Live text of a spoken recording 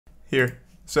Here.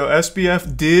 So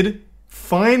SBF did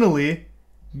finally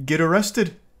get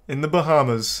arrested in the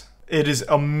Bahamas. It is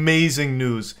amazing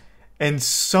news. And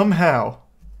somehow,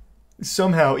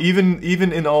 even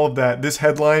in all of that, this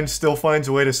headline still finds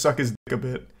a way to suck his dick a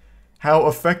bit. How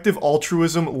effective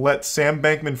altruism let Sam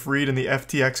Bankman-Fried and the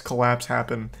FTX collapse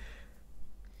happen.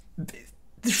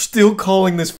 They're still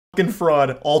calling this fucking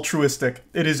fraud altruistic.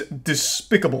 It is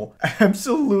despicable.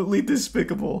 Absolutely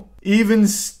despicable. Even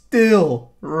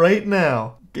still, right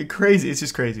now. Crazy. It's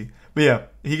just crazy. But yeah,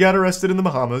 he got arrested in the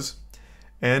Bahamas.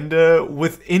 And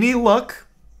with any luck,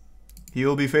 he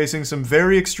will be facing some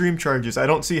very extreme charges. I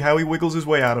don't see how he wiggles his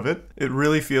way out of it. It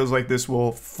really feels like this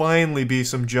will finally be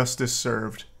some justice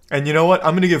served. And you know what?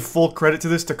 I'm going to give full credit to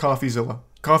this to CoffeeZilla.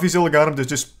 CoffeeZilla got him to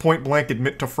just point blank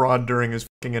admit to fraud during his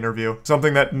fucking interview.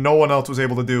 Something that no one else was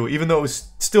able to do, even though it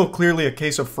was still clearly a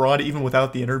case of fraud even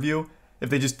without the interview, if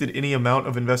they just did any amount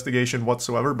of investigation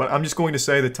whatsoever. But I'm just going to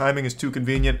say the timing is too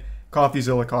convenient.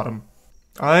 CoffeeZilla caught him.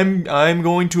 I'm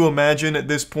going to imagine at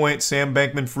this point Sam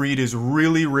Bankman-Fried is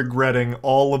really regretting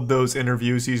all of those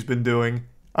interviews he's been doing.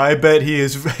 I bet he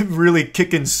is really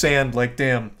kicking sand like,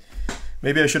 damn.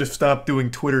 Maybe I should have stopped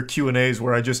doing Twitter Q&As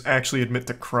where I just actually admit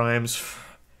to crimes.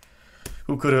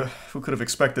 Who could have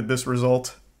expected this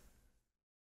result?